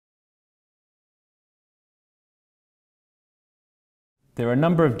There are a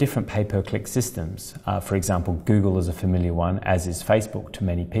number of different pay-per-click systems. For example, Google is a familiar one, as is Facebook to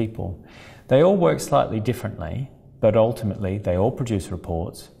many people. They all work slightly differently, but ultimately they all produce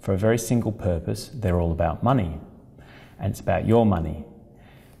reports for a very single purpose. They're all about money, and it's about your money.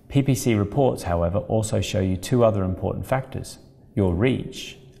 PPC reports, however, also show you two other important factors: your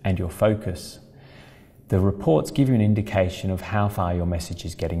reach and your focus. The reports give you an indication of how far your message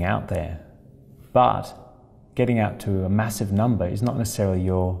is getting out there, but getting out to a massive number is not necessarily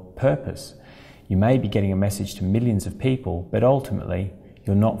your purpose. You may be getting a message to millions of people, but ultimately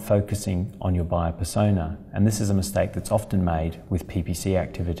you're not focusing on your buyer persona, and this is a mistake that's often made with PPC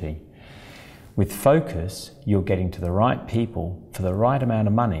activity. With focus, you're getting to the right people for the right amount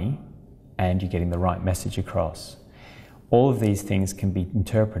of money, and you're getting the right message across. All of these things can be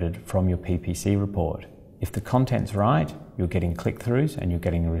interpreted from your PPC report. If the content's right, you're getting click-throughs and you're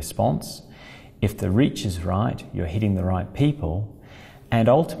getting a response. If the reach is right, you're hitting the right people. And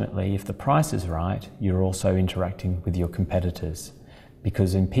ultimately, if the price is right, you're also interacting with your competitors.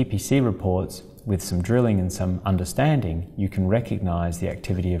 Because in PPC reports, with some drilling and some understanding, you can recognize the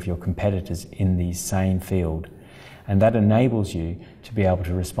activity of your competitors in the same field. And that enables you to be able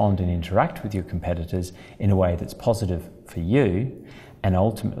to respond and interact with your competitors in a way that's positive for you, and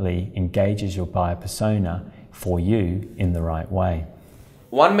ultimately engages your buyer persona for you in the right way.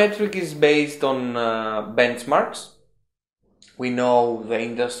 One metric is based on benchmarks. We know the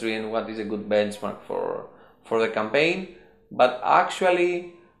industry and what is a good benchmark for the campaign, but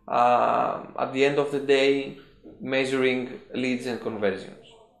actually at the end of the day, measuring leads and conversions.